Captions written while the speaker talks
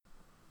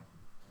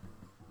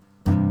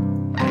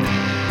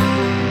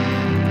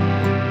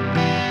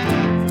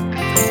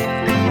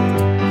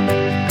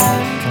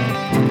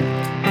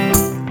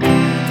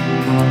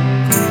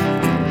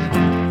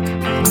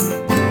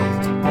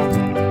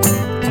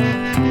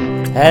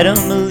I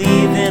don't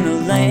believe in a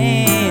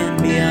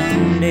land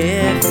beyond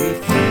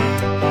everything,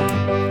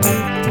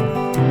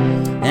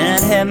 and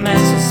I'd have my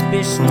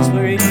suspicions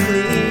were it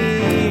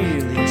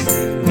clearly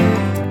true.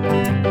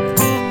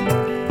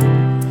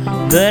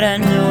 But I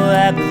know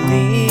I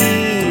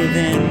believe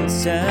in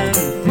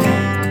something,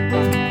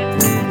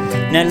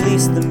 and at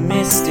least the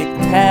mystic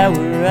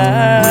power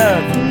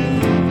of the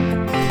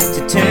moon to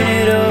turn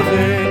it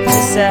over to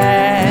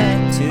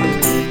side two.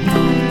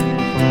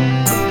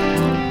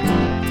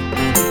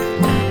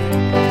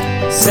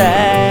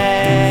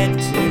 Side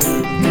two.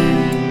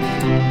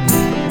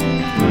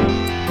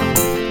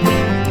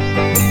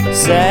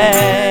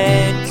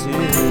 Side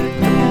two.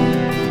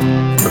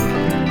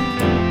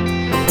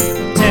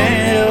 Turn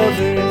it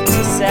over to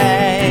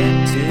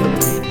side two.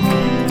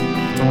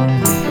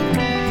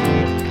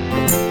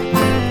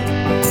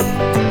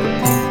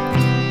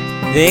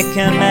 They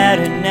come out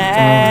at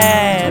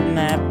night,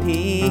 my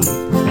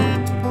people,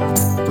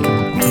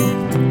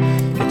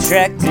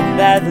 attracted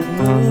by the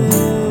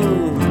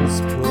moon's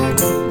pull.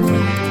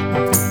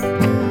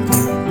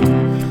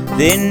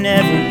 They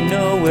never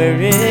know where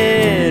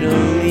it'll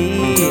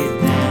lead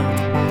them.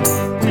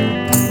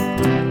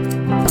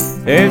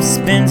 Earth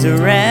spins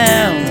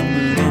around, the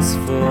moon is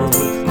full,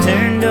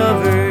 turned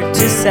over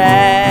to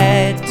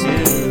side two.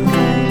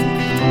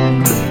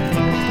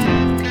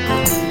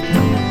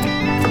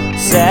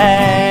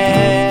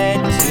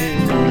 Side two.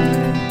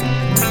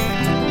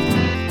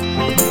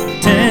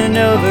 Turned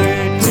over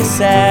to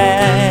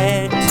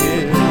side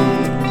two.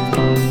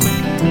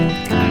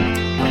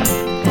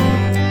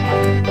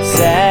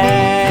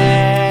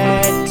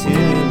 Side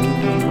two.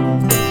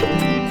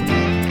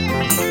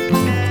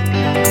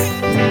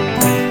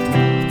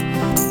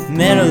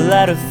 Met a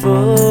lot of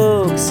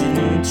folks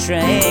in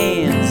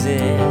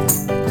transit.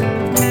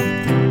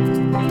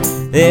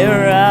 They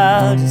were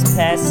all just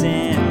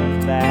passing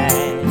by.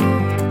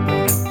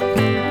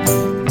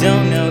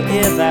 Don't know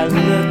if I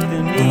looked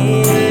them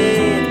in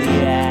the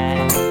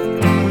eye.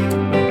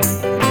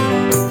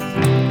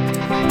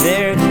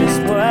 There just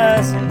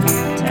wasn't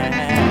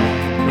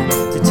time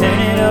to turn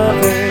it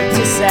over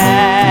to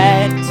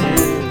side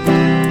two.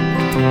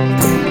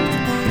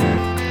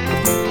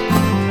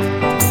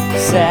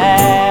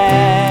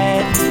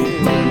 Side two.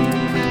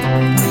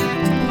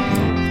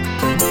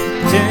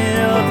 Turn it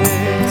over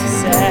to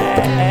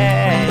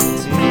side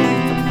two.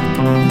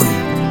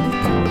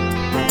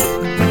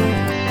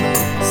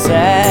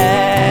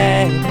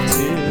 Side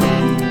two.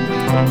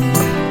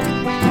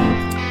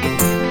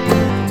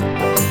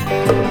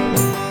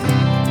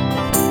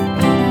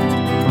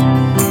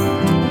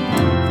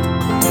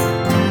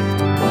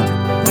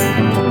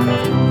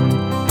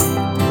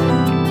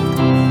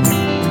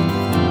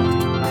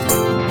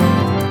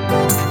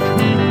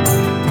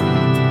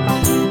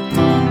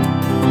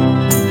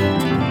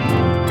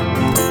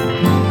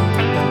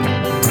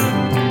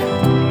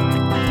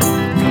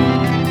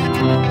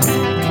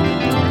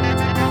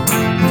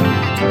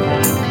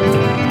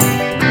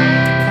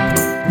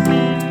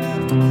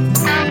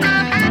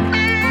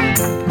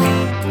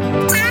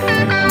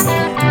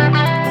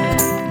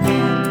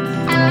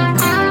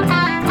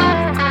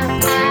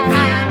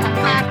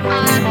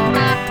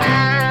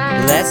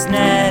 Last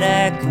night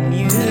I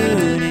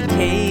communicated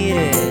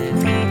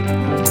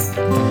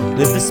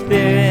with the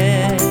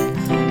spirit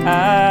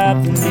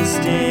of the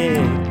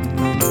mystic.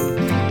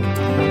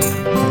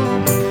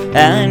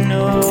 I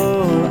know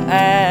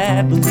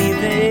I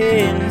believe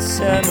in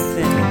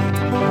something.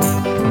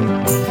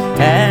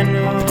 I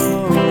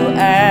know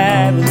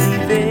I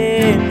believe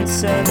in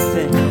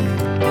something.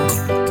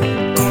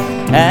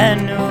 I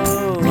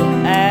know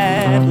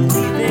I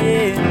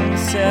believe in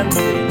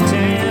something.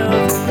 Turn it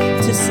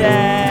over to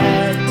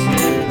side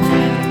two.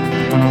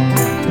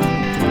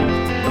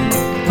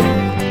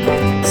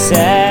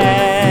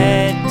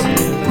 Side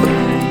two.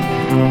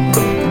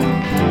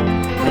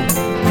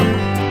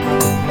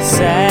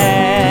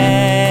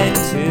 Side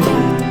two.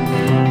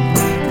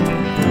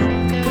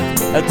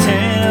 I'll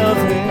turn it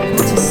over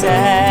to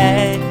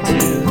side two.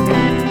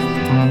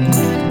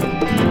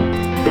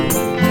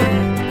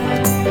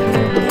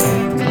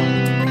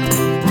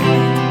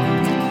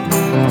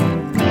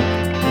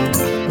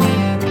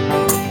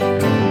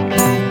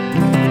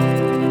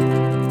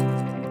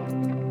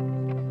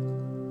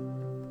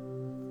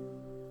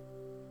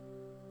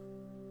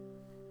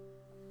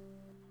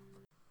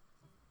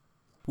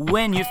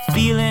 When you're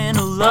feeling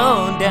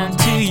alone, down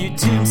to your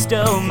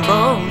tombstone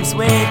bones,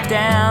 weighed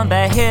down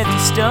by heavy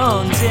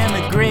stones in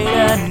the great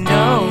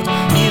unknown.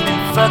 You've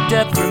been fucked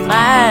up for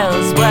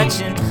miles,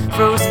 watching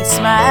frozen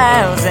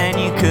smiles, and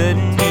you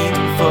couldn't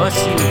even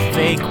force you a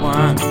fake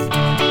one.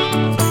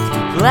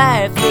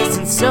 Lifeless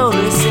and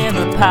soulless in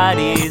the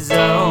party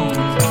zone,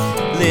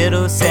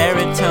 little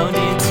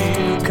serotonin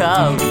to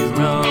call your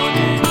own,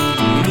 and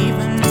you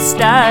even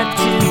start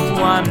to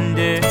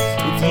wonder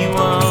if you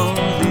won't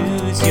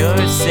lose your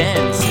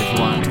sense of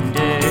wonder.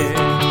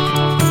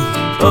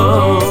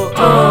 Oh,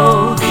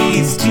 oh,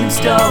 these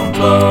tombstone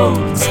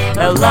bones,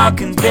 how long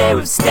can they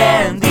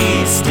withstand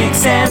these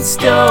sticks and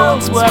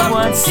stones? What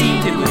once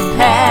seemed it would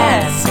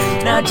pass,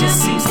 now what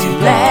just seems to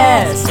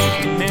last.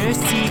 At the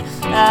mercy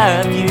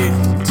of your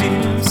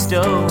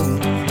tombstone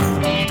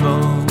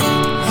bones.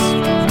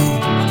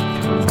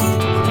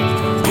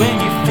 When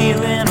you're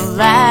feeling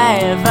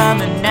alive,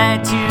 I'm a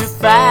 9 to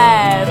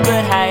 5,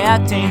 but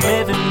high-octane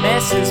living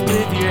messes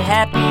with your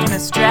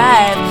happiness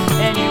drive.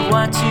 And you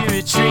want to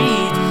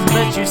retreat,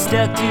 but you're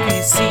stuck to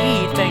your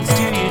seat, thanks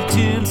to your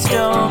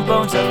tombstone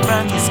bones up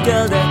from your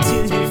skull down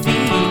to your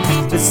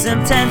feet. But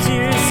sometimes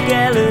you're a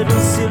skeletal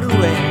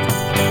silhouette,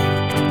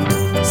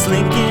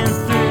 slinking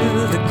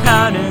through the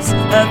corners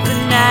of the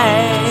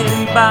night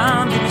and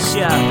bombed in the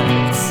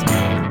shards.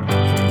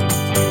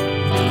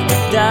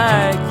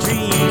 Dark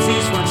dreams,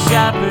 each one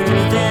sharper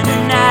than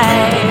a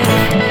knife.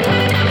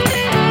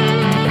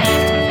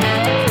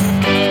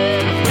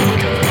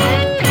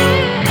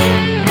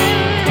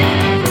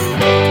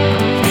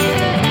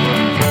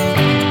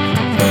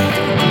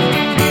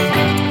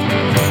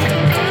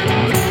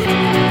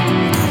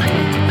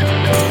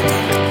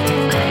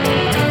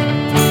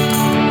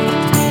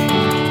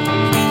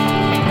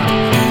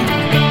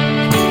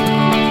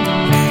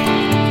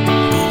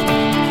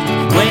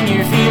 When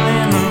you're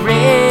feeling the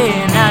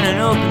rain on an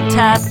open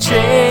top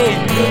train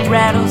that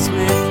rattles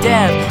with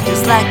death,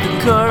 just like the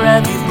core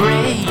of your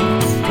brain.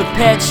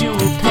 Perpetual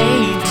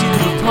pain to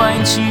the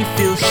point you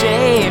feel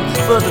shame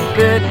for the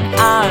burden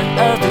on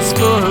others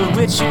for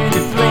which you're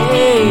to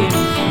blame.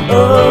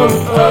 Oh,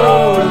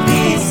 oh,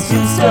 these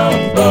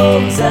tombstone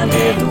bones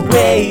under the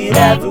weight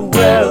of the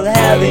world,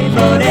 how they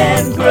moan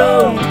and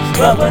groan.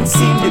 What once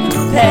seemed to be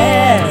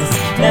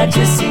past now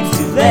just seems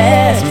to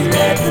last. You're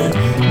at the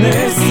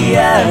mercy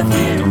of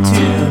your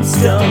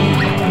tombstone.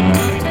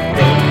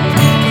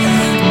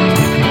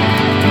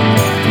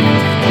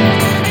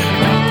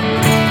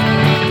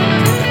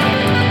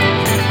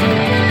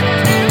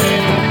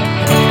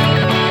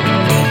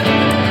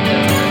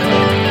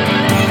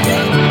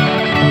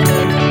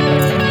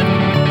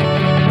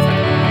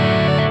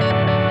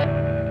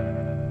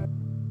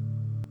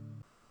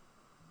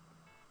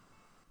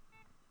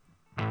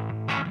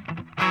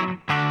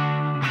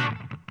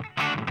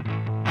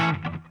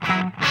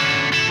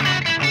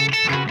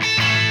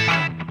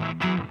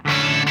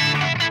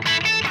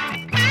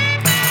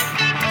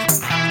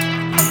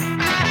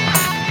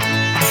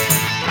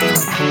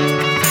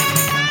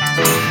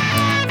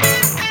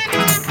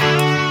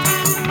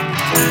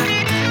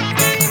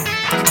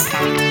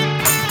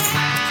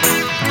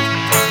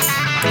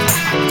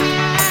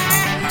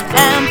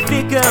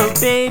 Fickle,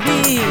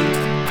 baby.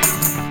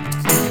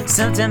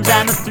 Sometimes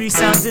I'm a 3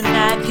 songs a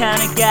night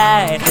kind of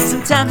guy.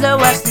 Sometimes I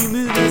watch 3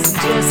 movies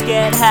and just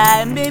get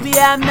high. Maybe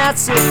I'm not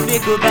so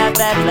fickle about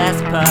that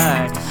last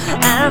part.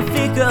 I'm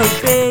fickle,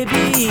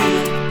 baby.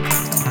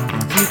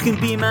 You can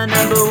be my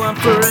 #1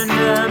 for a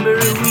number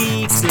of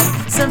weeks,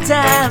 and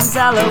sometimes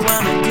all I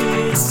wanna do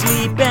is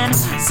sleep, and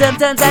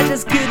sometimes I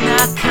just could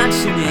not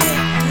function it.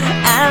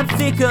 I'm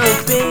fickle,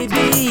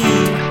 baby.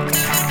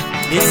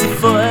 It's a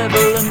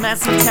foible of mine,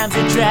 sometimes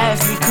it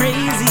drives me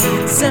crazy,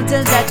 and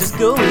sometimes I just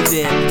go with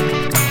it.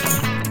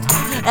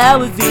 Out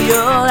with the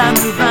old, I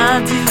move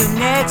on to the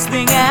next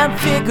thing. I'm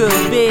fickle,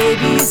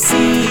 baby,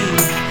 see,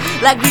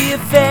 like the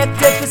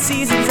effect of the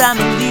seasons on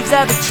the leaves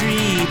of a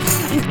tree.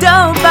 And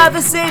don't bother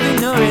saving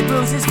no red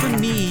roses for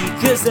me,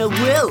 'cause I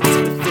wilt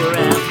before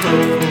I'm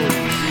whole.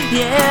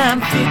 Yeah,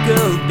 I'm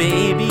fickle,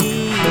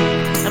 baby,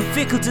 I'm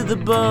fickle to the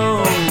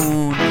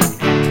bone.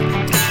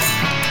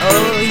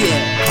 Oh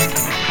yeah,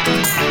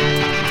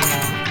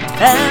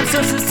 I'm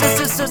so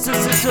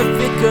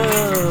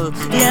fickle.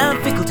 Yeah, I'm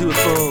fickle to a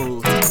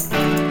fold.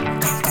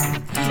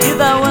 If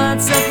I want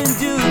something,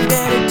 do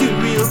better do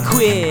real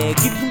quick.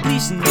 If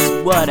completion's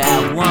what I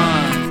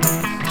want,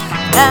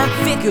 I'm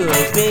fickle,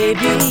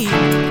 baby.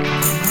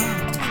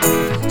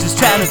 Just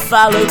trying to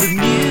follow the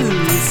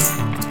muse,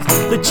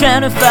 but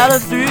trying to follow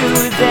through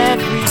with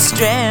every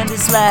strand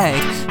is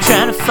like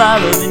trying to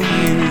follow the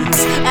news.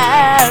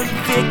 I'm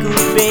fickle,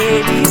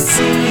 baby,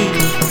 see,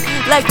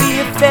 like the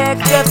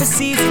effect of the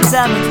seasons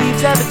on the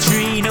leaves of a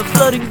tree. No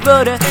floating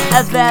voter,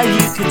 I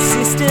value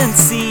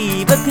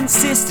consistency, but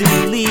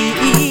consistently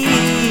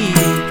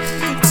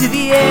to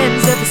the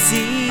ends of the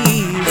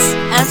seas.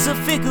 I'm so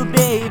fickle,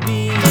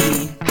 baby,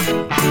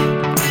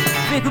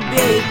 fickle,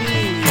 baby.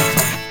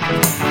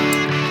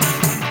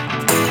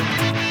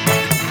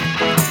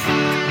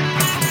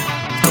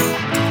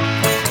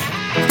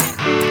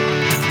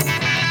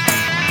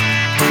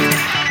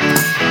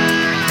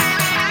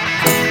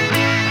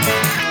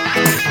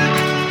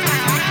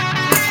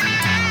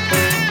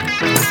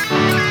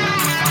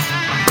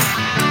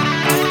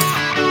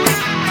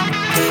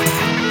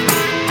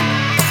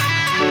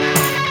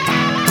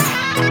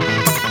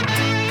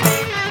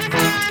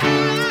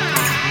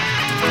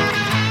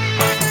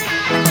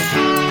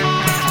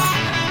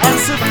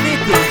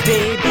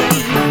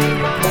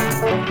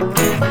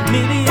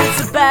 Maybe it's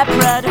a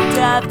byproduct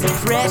of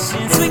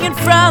depression, swinging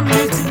from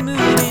mood to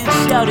mood in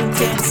short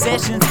intense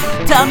sessions.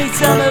 Taught me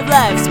some of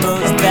life's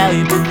most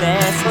valuable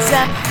lessons.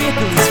 I'm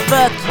fickle as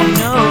fuck, you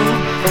know.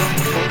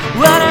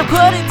 What I'm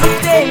quoting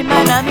today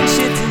might not mean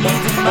shit to me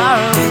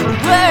tomorrow. The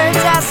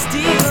words I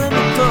steal and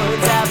the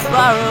chords I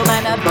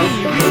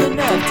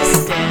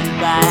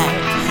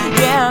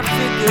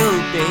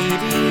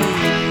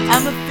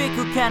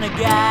kind of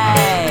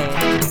guy.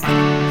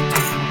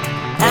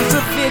 I'm so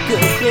fickle,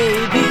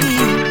 baby.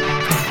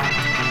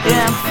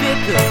 Yeah, I'm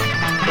fickle.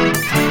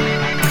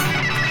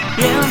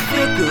 Yeah, I'm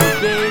fickle,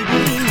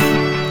 baby.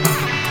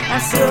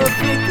 I'm so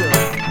fickle.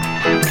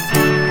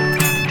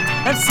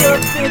 I'm so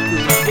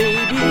fickle,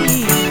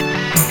 baby.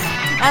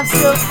 I'm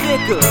so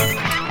fickle.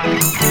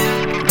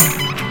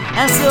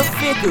 I'm so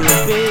fickle,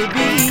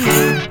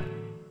 baby.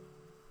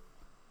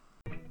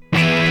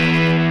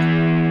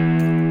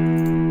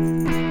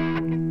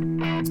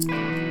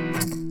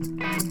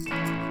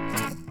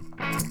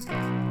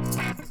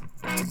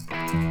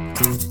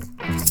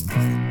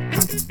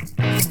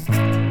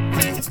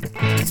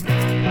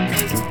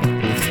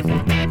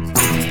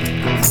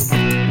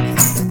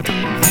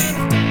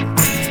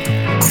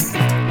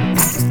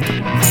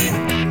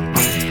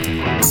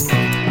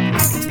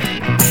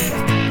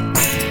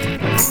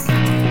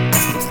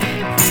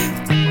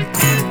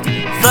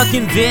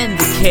 Fucking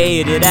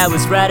vindicated, I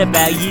was right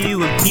about you.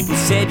 When people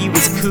said you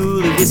was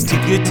cool, it was too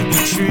good to be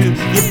true.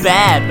 You're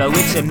bad, by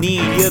which I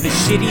mean you're the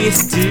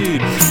shittiest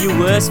dude. You're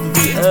worse for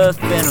the earth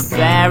than a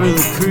barrel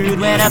of crude.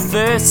 When I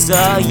first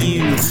saw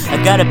you,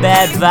 I got a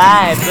bad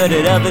vibe, but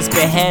at others'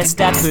 behest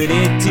I put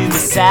it to the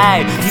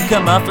side. You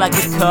come off like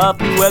a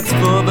cop who works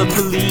for the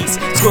police,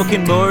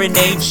 squawking more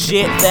inane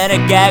shit than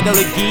a gaggle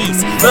of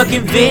geese.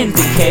 Fucking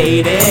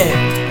vindicated.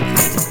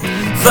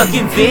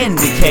 Fucking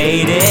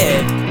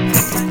vindicated.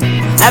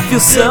 I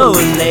feel so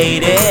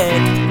elated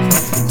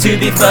to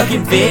be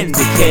fucking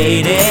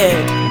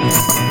vindicated.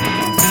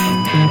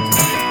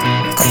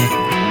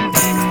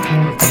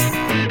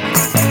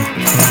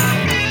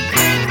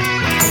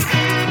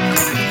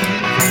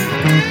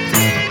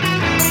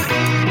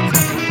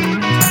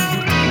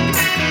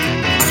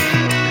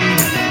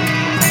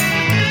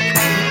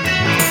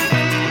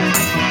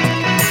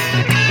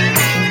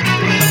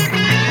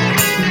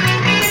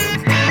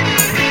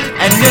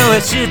 I know I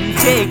shouldn't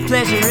take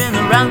pleasure in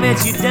the wrong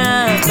that you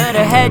done, but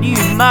I had you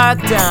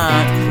marked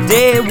on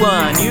day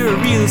one. You're a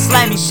real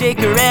slimy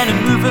shaker and a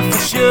mover for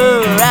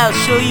sure. I'll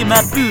show you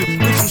my boot,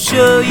 which will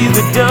show you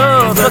the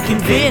door. Fucking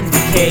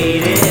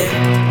vindicated.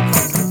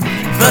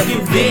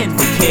 Fucking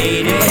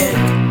vindicated.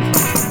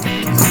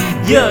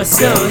 You're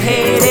so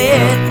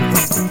hated.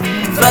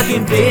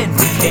 Fucking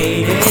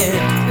vindicated.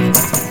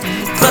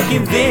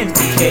 Fucking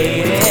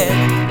vindicated.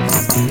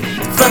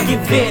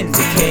 Fucking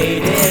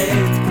vindicated.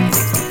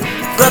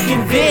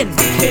 Fucking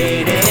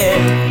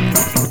vindicated.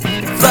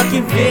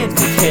 Fucking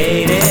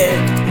vindicated.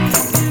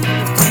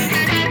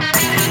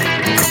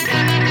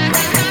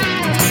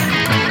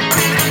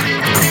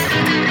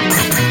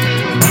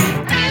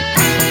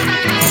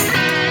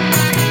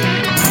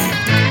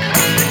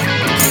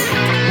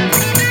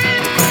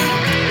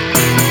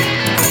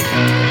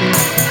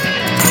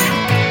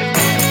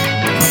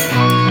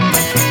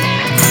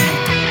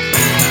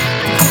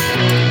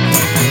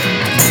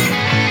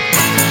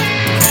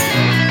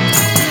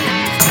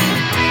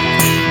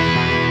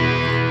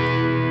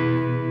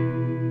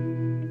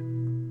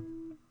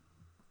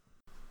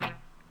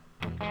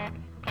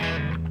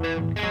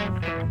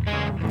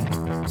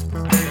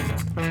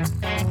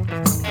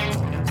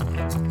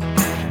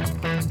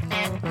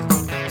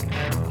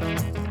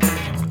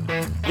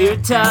 You're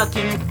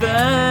talking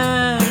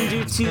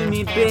thunder to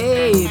me,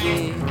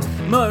 baby.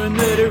 More a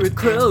murder of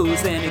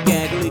crows than a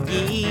gaggle of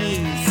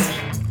geese.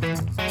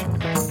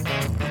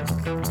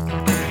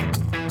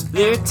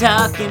 They're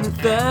talking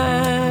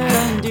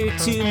thunder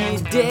to me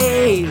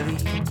daily.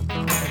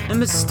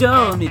 I'm a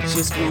storm, it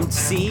just won't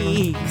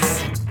cease.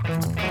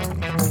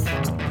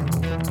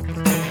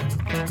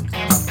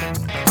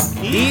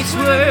 Each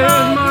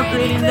word more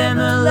grating than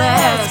the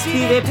last.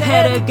 Be they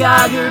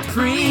pedagogue or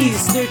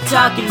priest, they're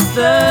talking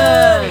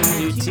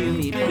thunder to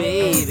me,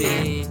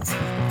 baby.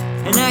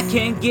 And I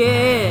can't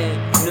get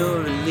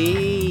no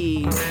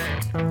relief.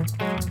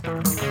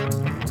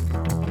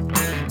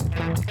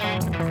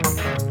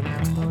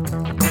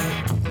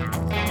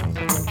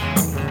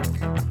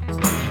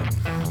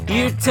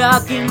 You're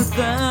talking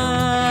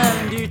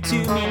thunder to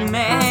me,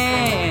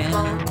 man.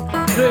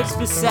 Hurts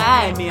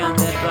beside me on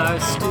that bar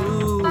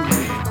stool.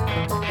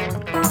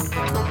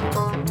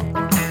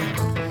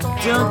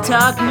 Don't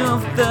talk no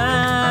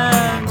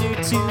thunder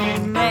to me,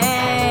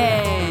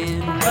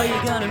 man, or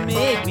you're gonna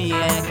make me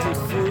act a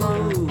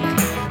fool.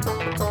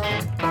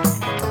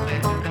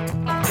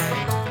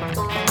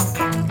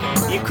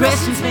 Your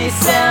questions may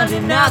sound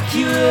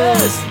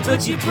innocuous,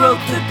 but you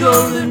broke the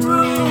golden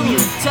rule.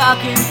 You're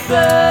talking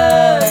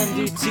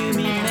thunder to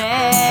me,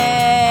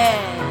 man,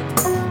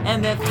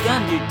 and that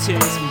thunder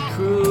turns me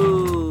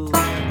cruel.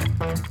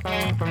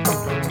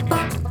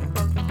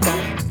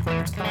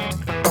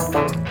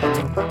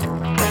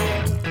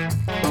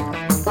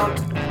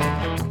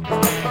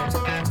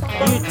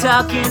 You're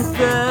talking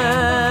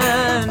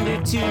thunder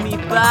to me,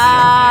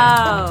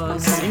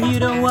 boss, and you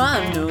don't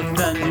want no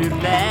thunder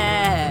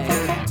back.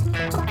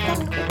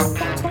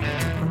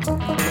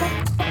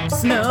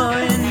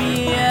 Snowing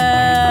me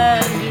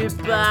under,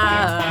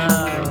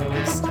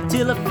 boss,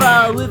 till I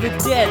fall with a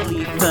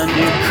deadly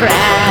thunder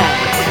crack.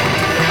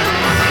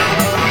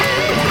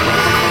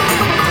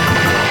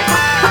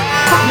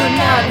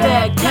 not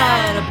that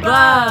kind of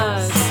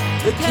boss,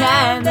 the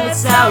kind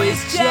that's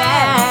always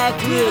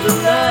jacked with a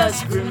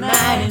lust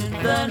reminding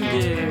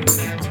thunder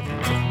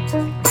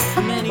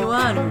from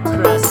anyone who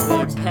crosses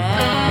their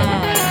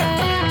path.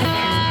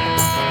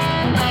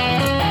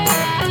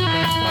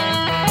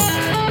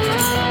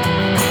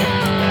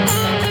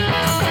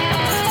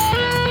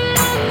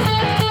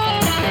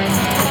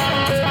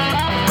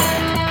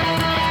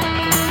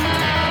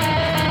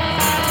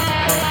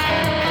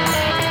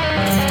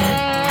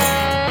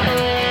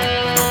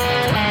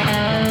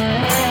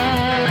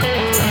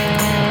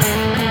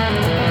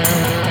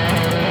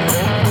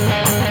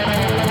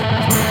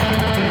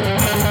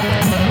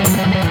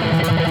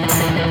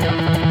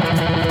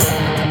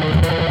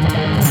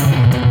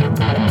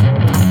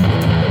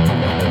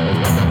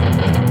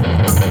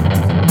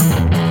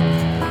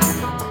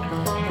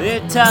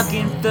 They're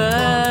talking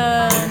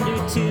thunder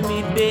to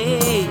me,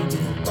 baby,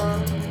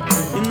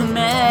 in the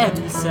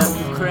madness of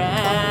the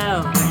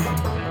crowd.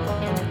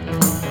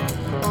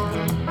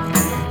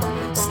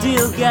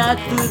 Still got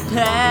the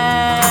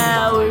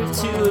power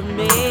to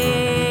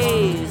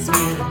amaze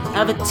me,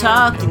 how the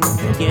talking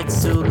can get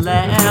so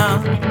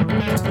loud.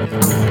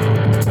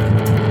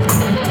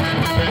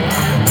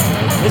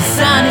 A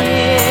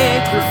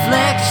sonic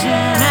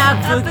reflection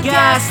of the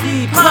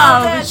ghastly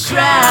pall that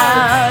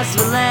shrouds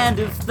the land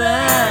of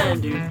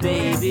thunder,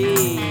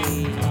 baby,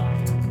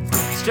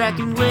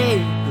 striking way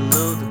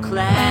below the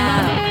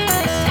clouds.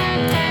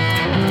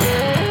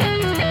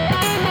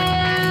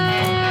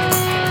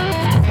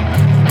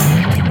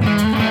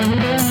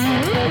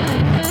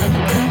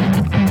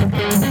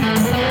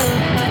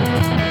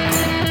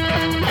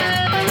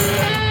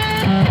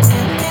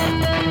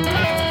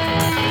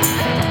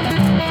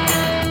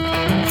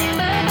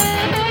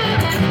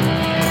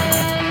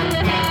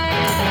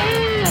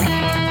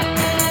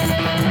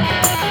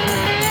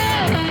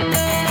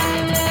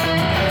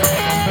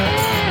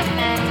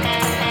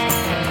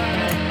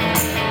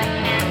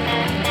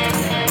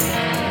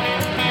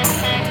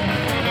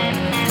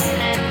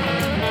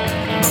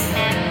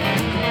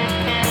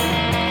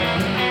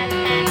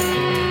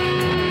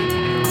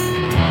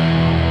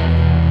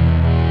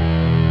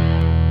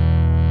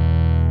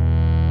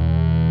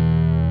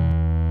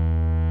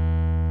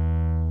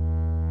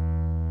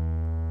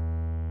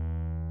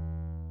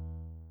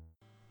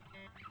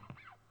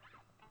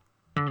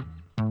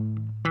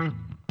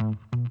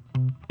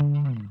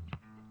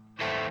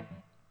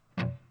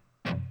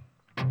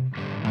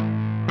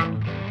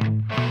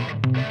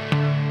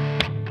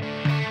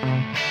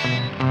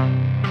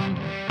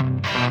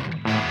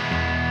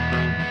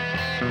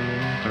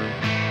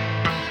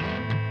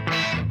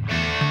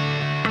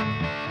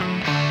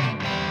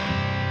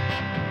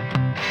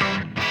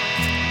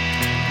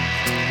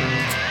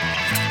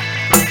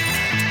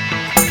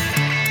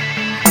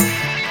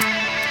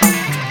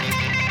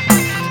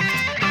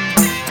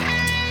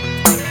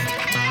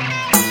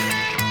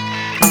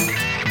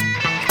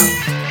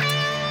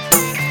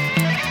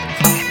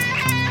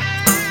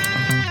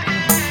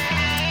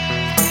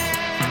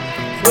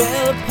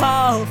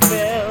 Paul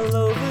fell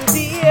over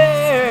the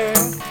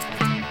earth.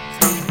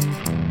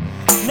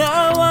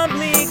 Not one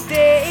bleak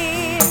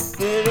day,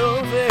 but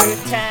over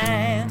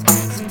time,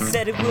 some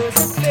said it was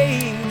a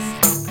phase.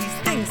 These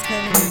things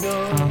come and go,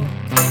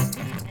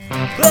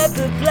 but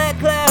the black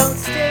cloud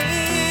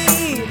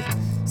stayed.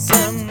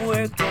 Some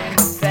worked in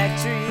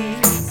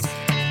factories,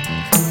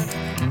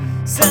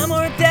 some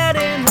worked out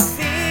in the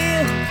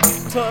field,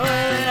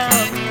 toiling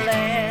on the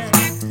land,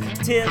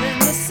 tilling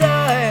the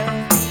soil,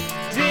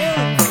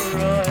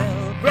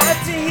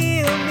 to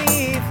heal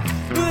me,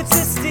 boots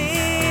of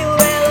steel.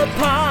 Well,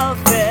 Paul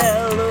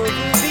fell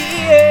over the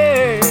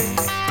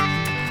earth,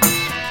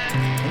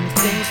 and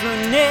things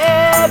were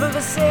never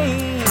the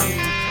same.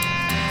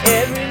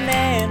 Every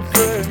man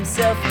for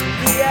himself in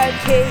the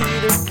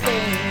arcade of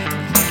pain,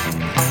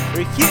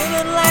 where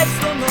human life's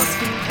the most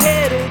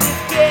competitive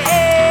game.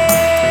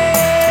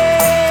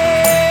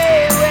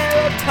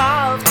 Well,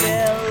 Paul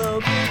fell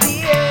over the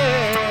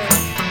earth.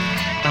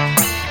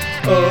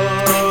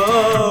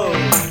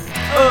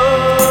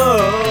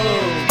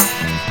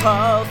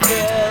 Paul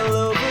fell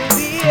over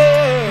the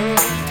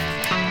earth.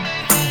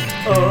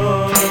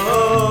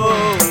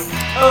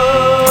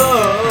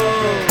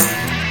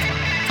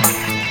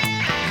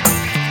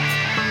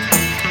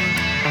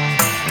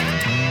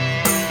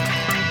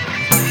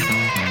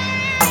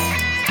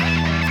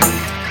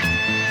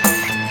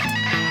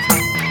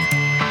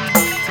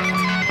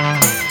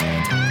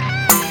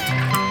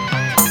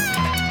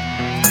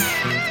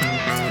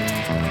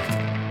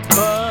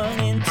 Born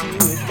into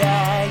a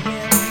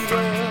dying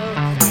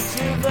world, each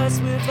of us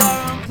with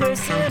our own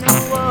personal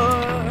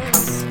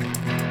wars.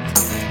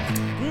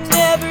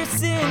 Never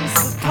since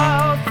the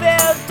Paul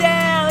fell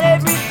down,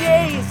 every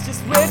day it's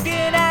just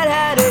working out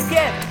how to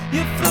get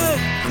your foot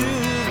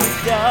through the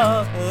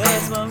door.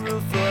 There's one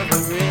roof for the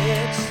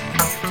rich,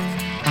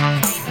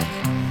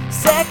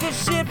 sack of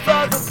shit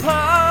for the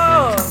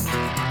poor.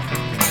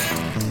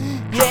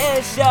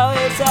 Yeah, sure,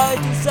 it's always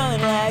been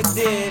something like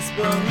this,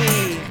 but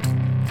me,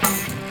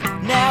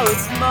 now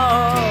it's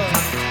more.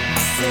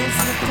 since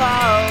the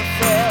Paul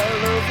fell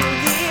over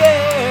the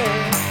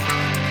earth,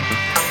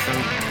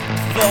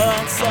 fell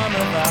on some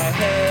of our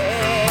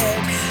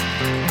heads.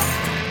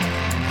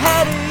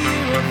 How do you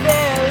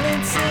revel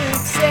in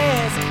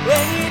success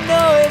when you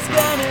know it's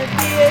gonna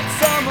be at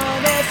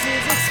someone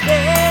else's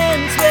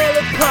expense? Well,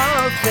 the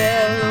Paul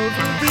fell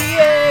over the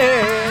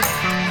earth,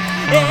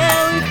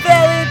 and we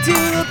fell into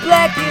the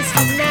blackest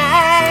of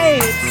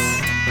nights.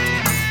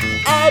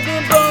 I've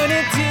been born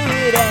into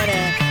it, and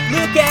I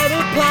look out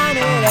upon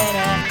it, and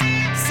I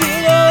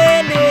see no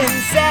end in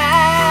sight.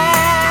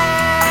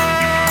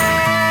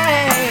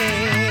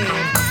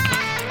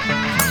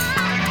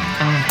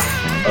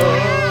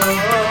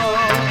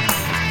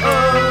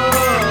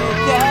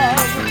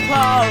 God, the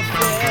Paul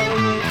fell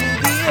over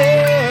the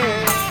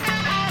earth.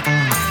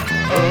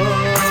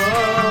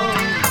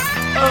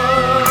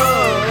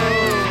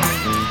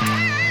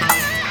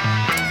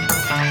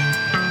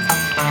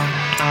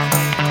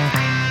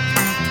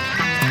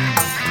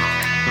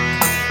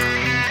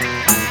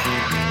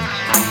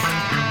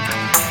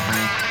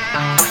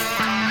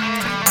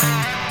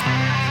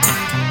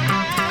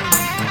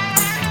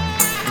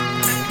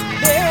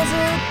 There's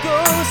a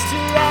ghost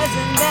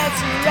rising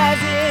that's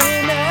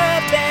rising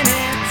up, and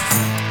it's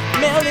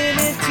melting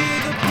into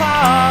the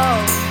Paul.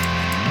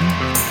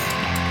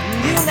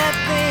 You not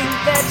think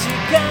that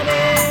you're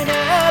coming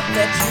up,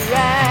 that you're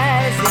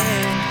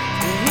rising.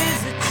 But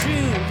here's the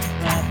truth,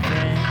 my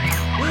friend.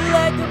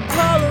 Like a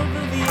Paul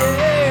over the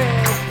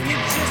earth, you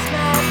just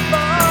not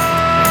fall.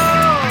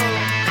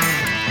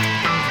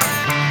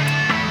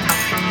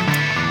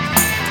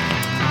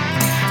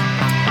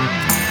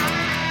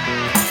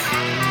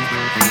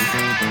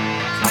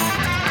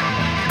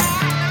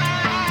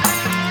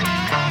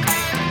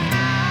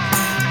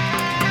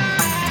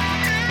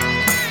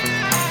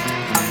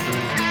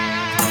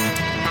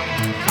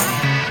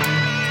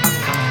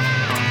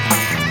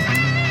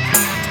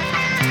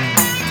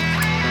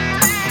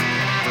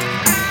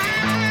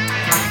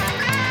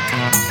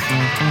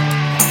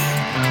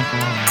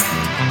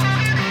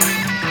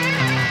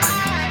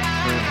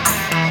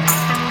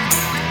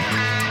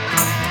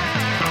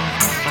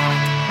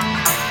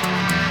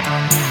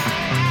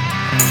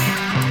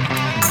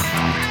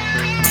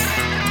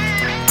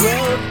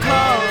 Well,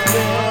 Paul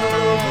fell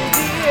over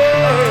the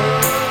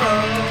earth.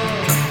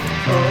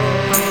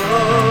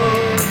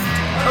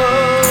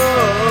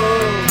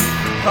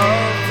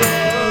 Paul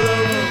fell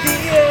over the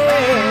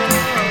earth.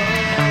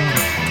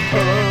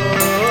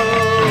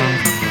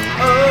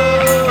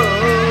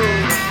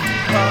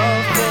 Paul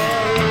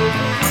fell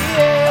over the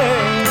earth.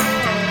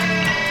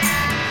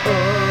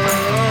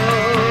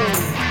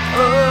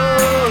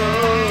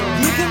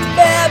 You can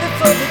bear the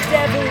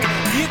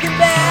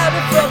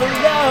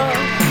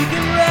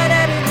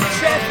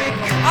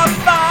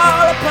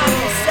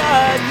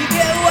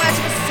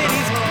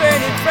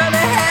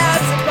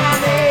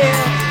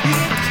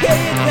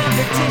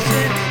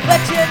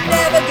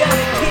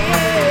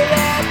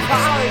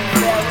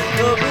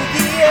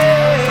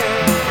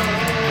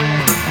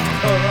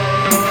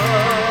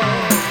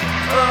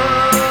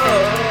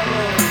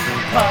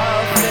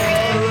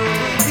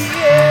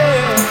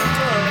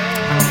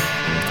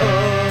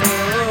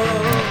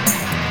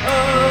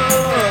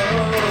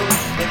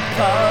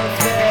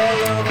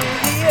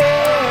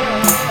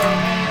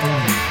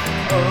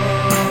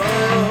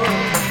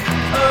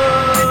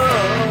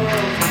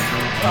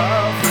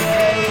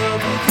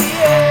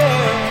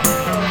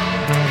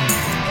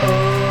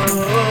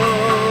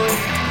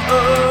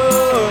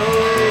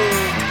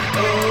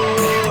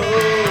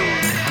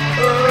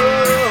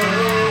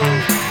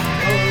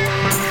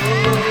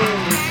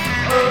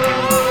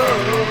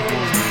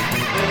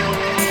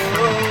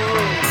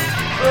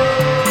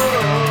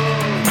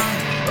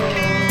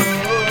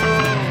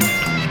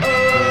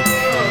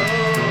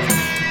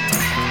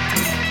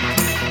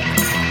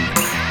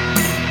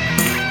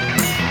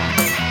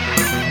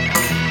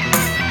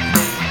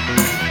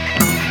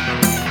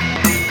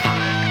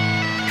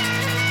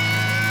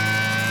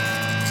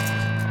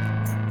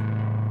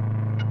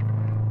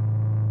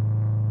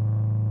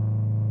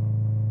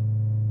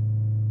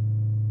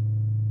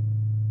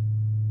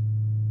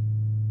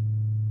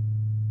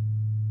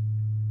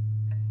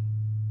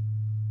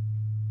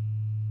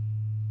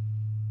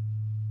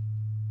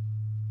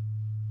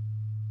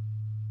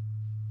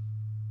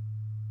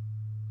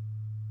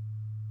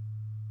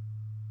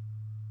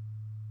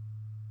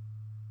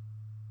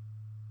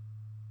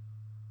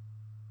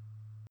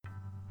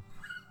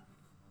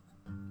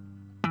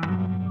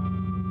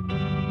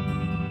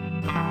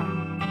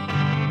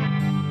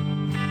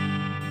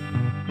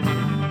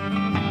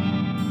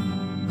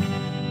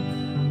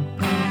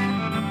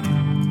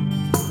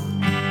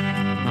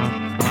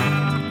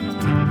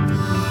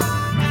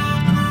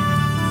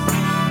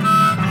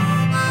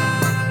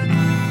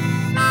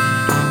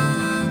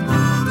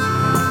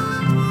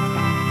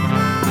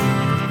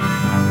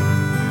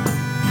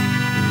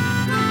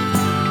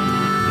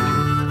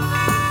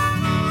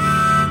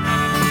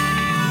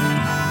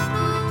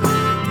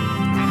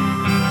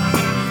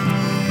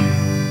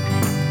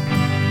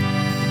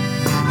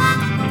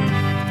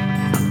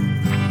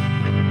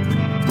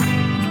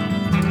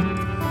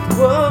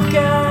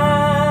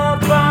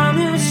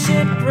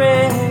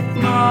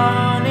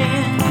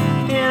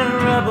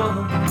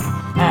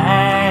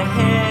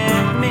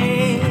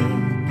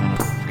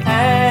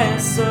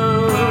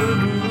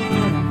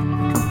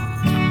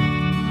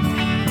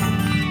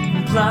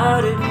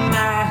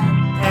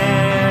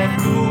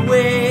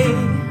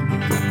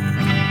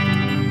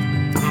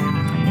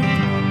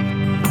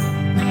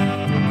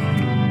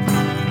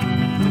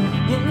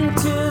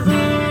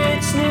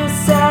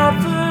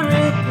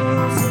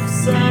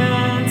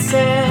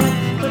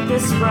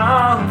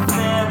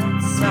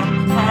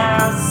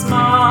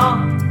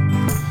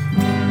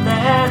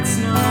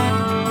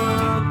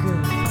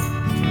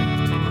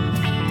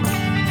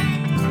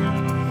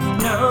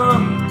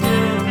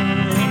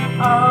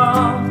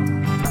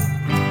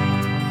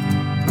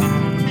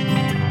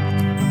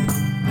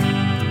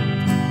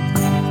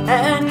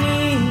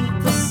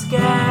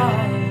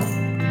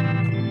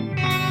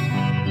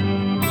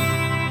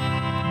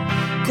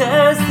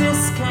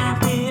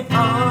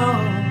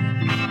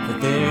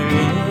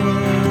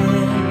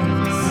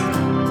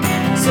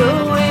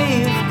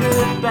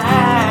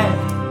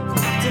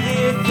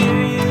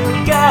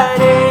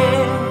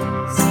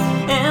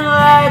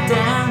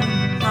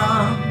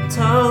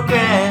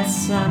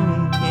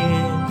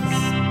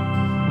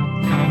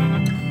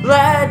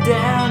lie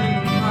down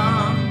in the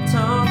long,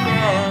 tall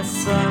grass,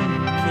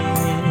 sun-kissed.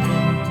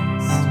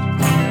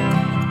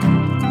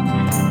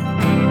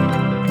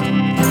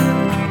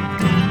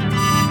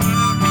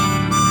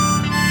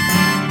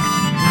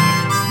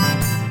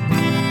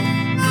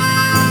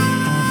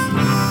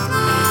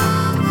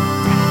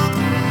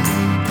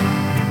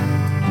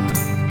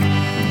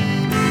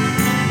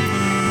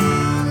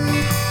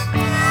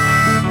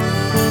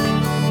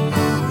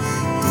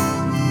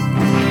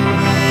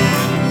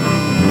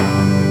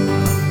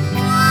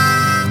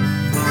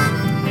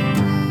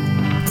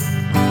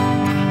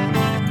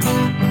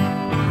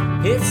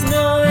 It's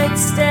no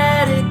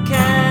ecstatic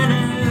kind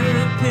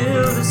of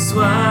pill to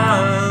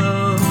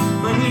swallow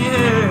when you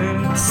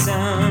hurt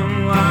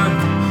someone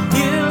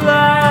you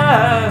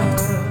love.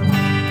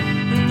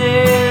 And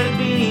there'll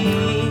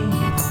be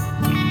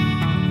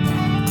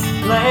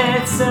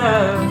lights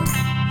up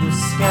the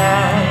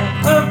sky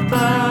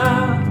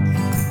above,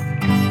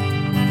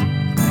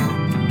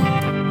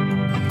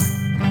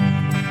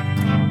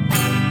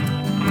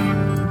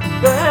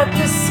 but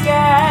the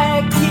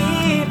sky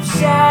keeps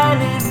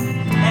shining,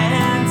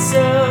 and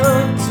so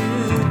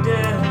too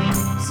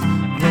does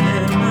the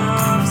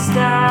North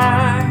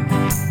Star.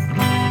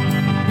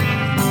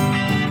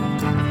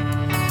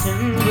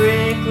 And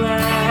brake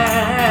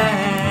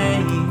lights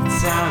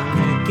on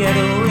the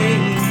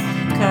getaway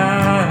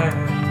car.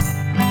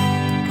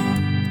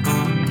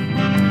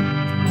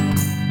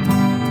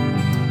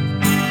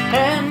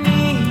 And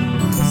meet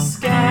the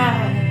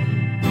sky,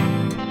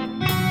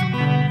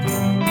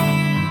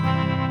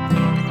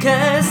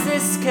 'cause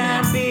this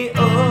can't be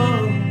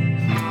all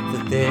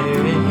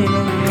there is.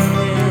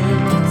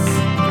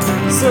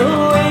 So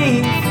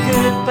wave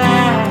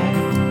goodbye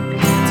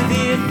to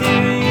the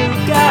ethereal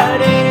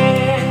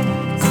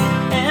goddess,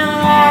 and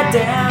lie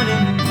down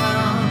in the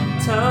long,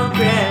 tall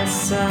grass,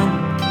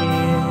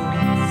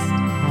 sun-kissed.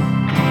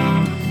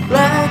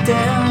 Lie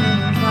down in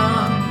the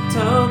long,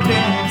 tall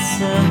grass,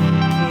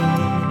 sun-kissed.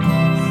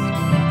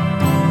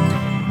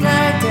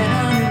 Lie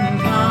down in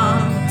the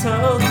long,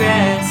 tall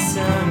grass,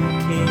 sun-kissed.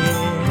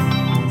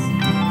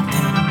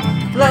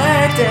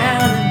 Lie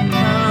down in the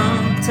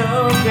long,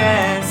 tall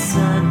grass,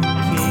 sun-kissed.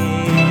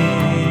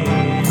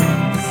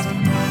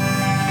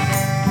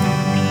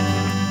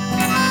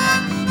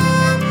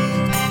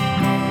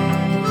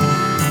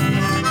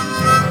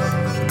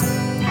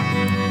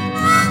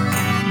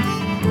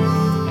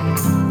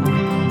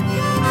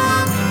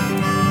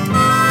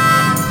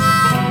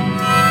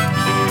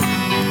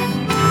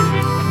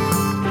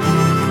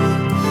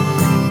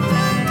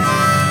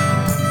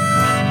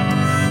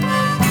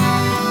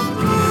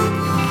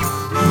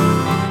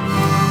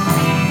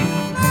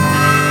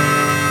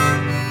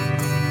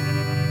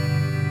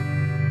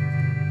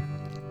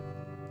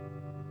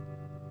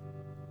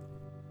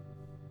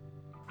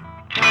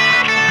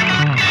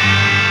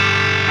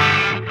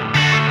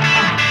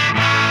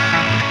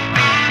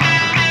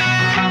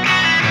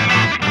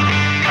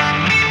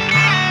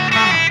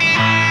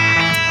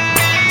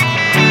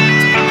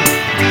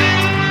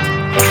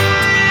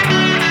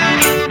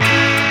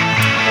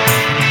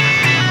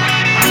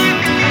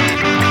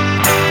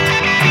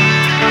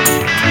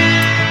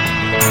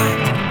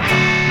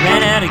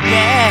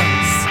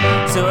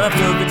 So I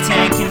filled the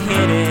tank and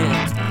hit it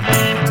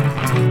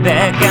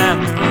back on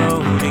the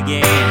road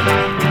again.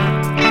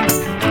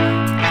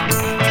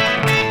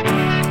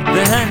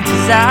 The hunt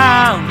is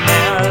on,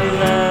 now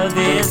love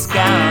is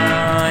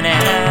gone,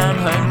 and I'm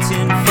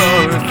hunting for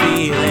a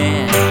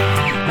feeling,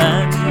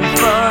 hunting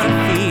for a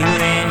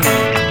feeling.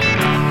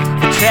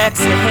 The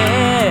tracks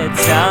ahead,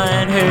 saw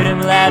and heard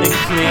them loud and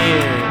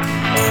clear.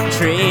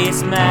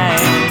 Trace my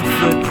own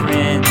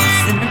footprints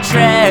in the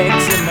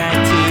tracks of my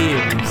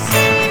tears.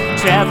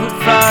 Traveled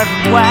far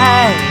and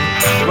wide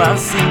while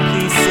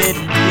simply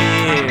sitting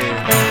here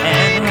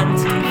and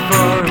hunting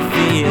for a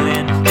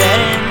feeling that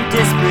in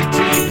disparate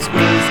dreams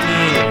grows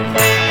near.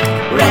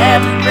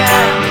 Wrapping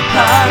round the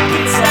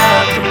pockets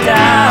up and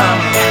down,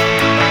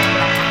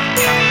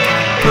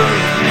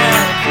 pulling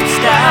out your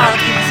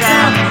stockings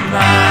on the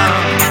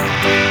lawn.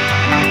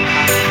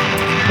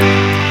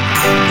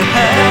 The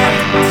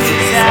hunt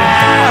is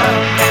out,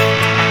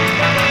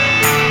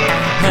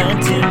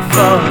 hunting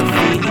for a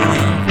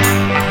feeling,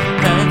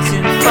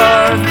 hunting for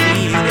a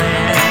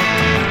feeling,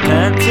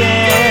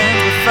 hunting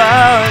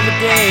before the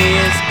day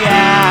is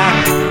gone.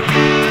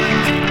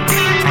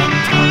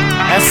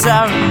 I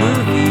saw a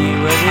movie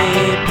where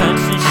they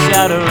punched and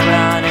shot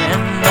around,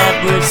 and that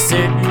was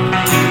certainly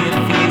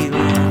a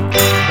feeling.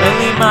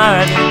 Really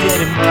more than did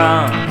him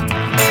wrong.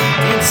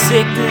 In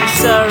sickness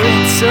or in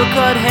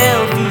so-called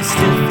health, you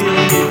still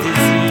feel your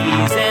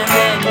disease, and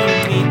then you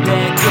meet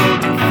that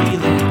golden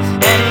feeling,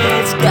 and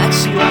it's got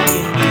you on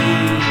your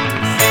knees.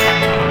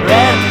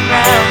 Wrapping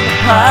round the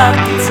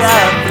pockets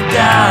up and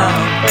down,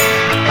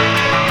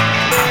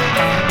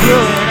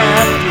 pulling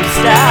up your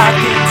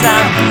stockings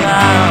on the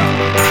lawn.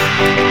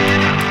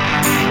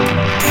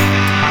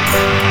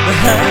 The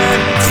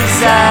hunt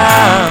is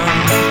out,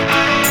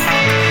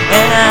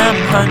 and I'm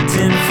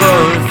hunting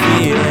for a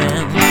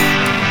feeling,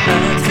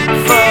 hunting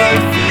for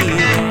a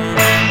feeling,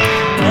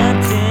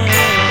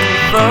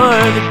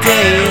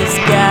 day is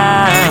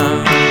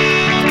gone.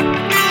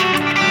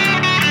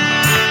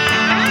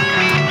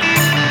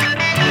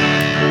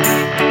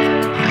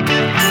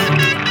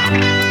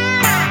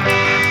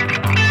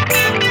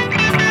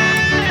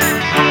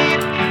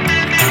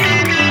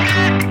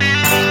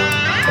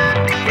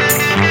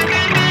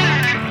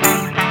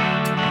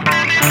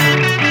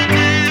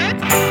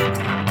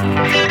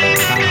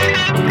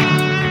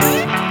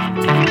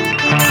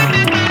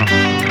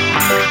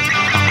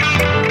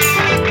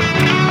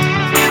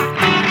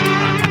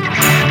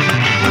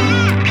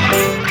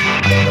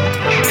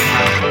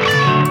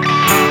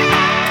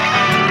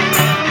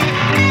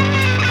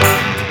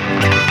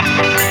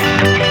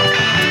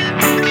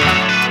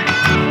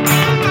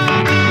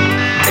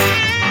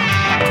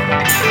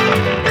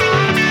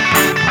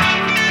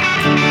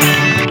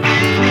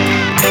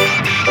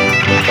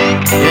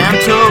 I'm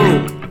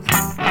told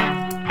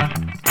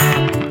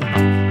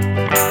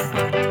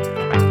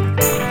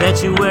that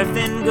your worth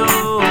in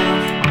gold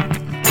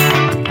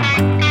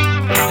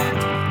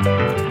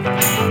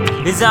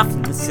is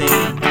often the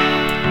same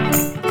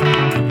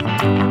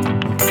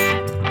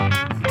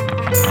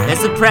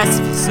as the price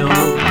of your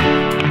soul.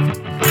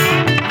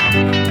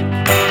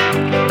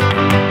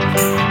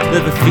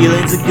 But the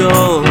feelings of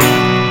gold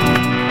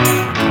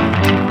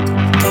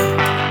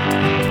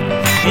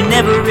ain't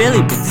never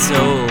really been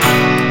sold.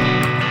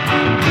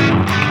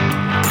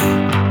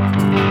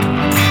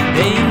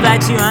 They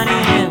invite you on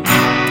in,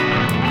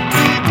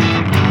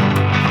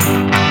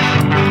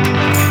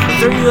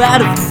 throw you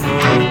out of the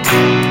fold,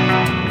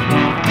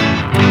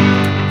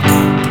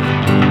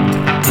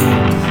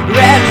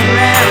 rattling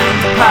around in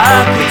the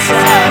pockets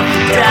up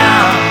and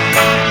down,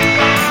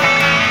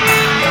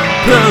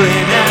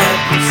 pulling up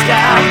your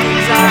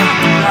stockings on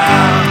the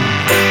ground.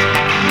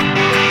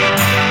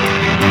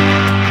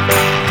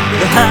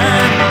 The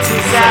hunt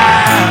is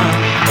out,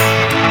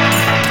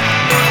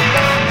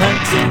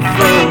 hunting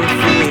for a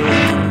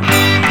feeling,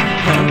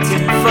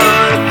 hunting for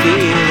a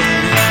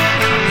feeling,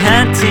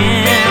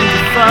 hunting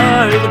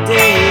before the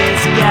day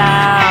is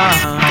gone.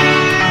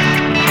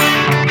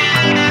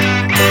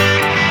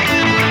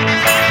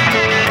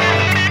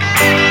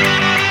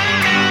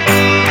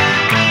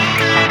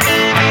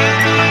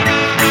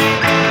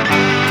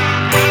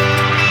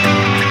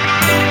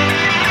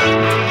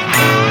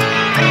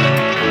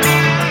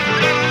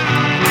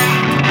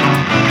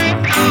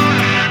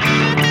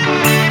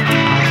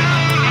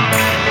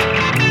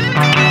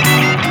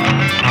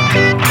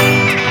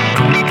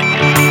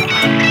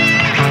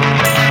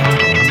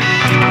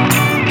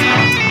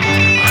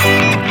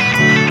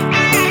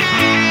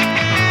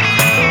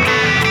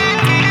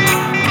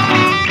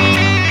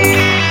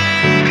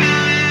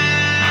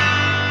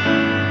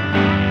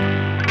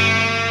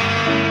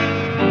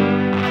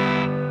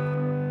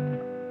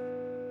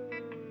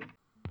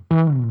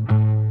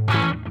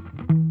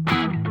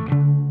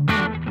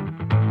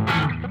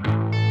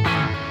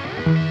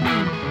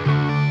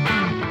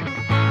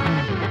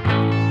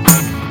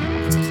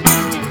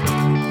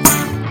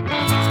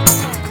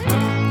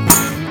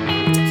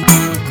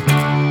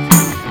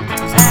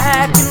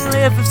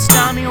 Live with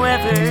stormy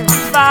weather,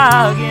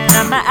 fogging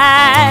on my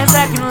eyes.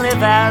 I can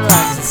live out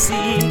lost at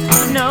sea,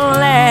 no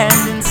land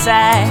in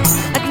sight.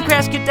 I can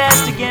crash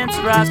dust against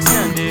rocks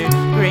under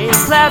gray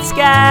cloud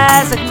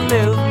skies. I can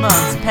live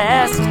months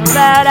passing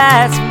without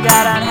eyes from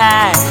God on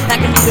high. I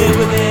can live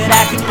with it,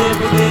 I can live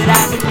with it,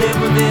 I can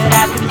live with it,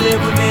 I can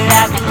live with it,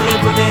 I can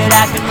live with it,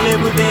 I can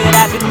live with it,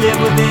 I can live with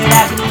it, I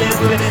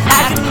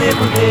can live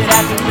with it, I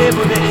can live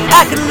with it,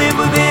 I can live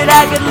with it, I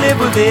can live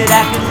with it,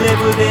 I can live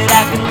with it,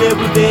 I can live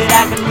with it, I can live with it,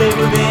 I can live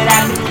with it,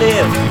 I can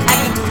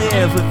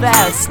live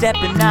without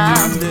stepping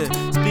on the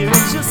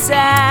spiritual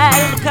side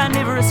of a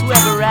carnivorous web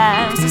of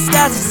rhymes. The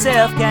stars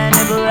itself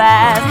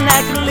cannibalize, and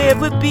I can live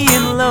with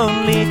being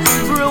lonely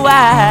for a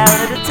while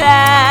at a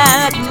time.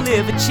 I can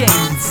live with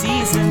changing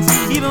seasons,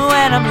 even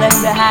when I'm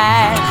left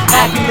behind.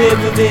 I can live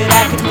with it,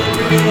 I can live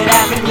with it,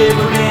 I can live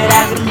with it,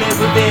 I can live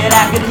with it,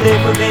 I can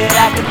live with it,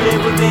 I can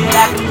live with it,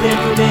 I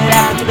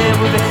can live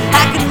with it,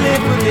 I can live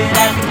with it, I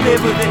can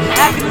live with it,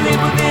 I can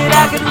live with it,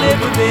 I can live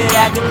with it, I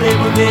can live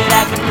with it, I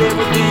can live with it, I can live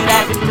with it,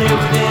 I can live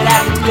with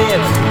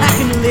it, I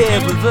can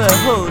live with a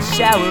whole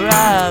shower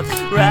of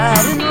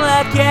rotten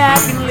luck. Yeah, I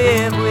can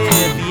live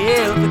with the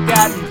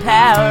ill-forgotten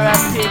power of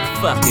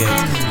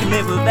pickfuckets. Can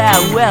live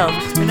without wealth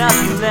and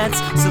opulence,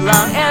 so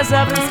long as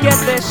others get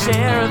their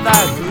share of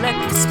our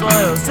collective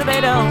spoils, so they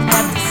don't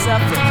have to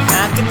suffer.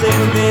 I can live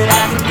with it,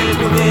 I can live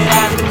with it,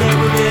 I can live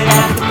with it,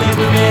 I can live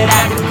with it,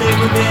 I can live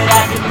with it,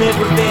 I can live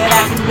with it,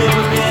 I can live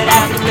with it, I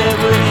can live with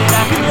it, I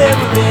can live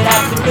with it, I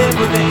can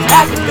live with it, I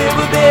can live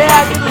with it,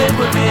 I can live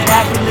with it,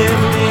 I can live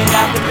with it,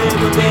 I can live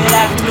with it,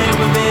 I can live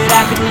with it,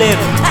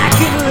 I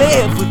can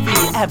live with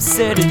the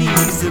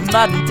absurdities of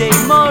modern day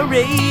mores.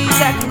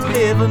 I can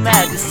live with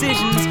my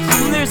decisions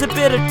when there's a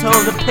bitter toll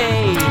to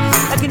pay.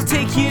 I can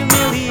take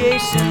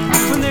humiliation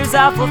when there's these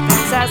awful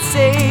things I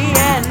say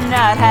and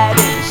not hide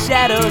in the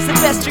shadows. The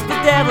best trick the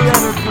devil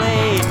ever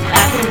played.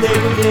 I can live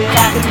with it,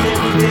 I can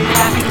live with it,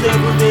 I can live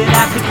with it,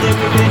 I can live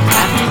with it,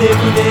 I can live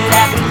with it,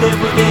 I can live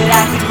with it,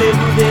 I can live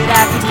with it,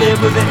 I can live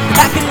with it,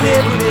 I can live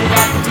with it,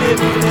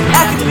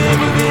 I can live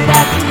with it,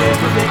 I can live with it, I can live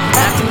with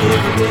it, I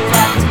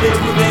can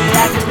live with it,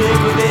 I can live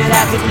with it,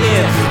 I can live with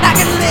it, I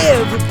can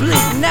live with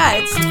bleak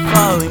nights and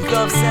falling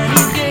gulfs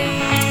sunny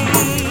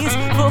days,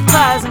 full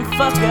fires and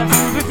fuck ups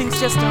where things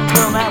just don't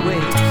go my way.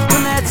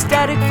 When that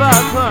static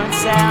foghorn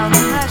sound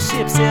and my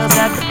ship sails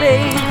out the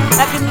bay,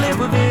 I can live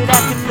with it, I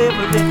can live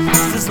with it,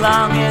 just as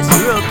long as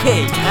you're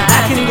okay. I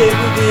can live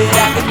with it,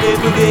 I can live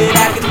with it,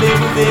 I can live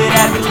with it,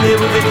 I can live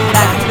with it,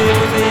 I can live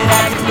with it,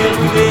 I can live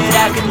with it,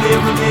 I can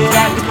live with it,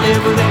 I can live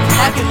with it, I can live with it,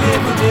 I can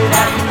live with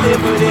it, I can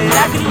live with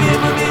it, I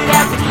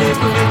can live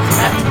with it,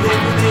 I can live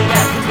with it,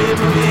 I can live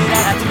with it,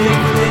 I can live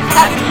with it,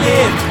 I can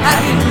live, I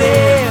can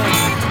live,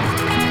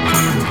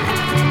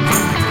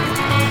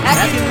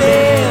 I can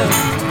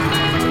live.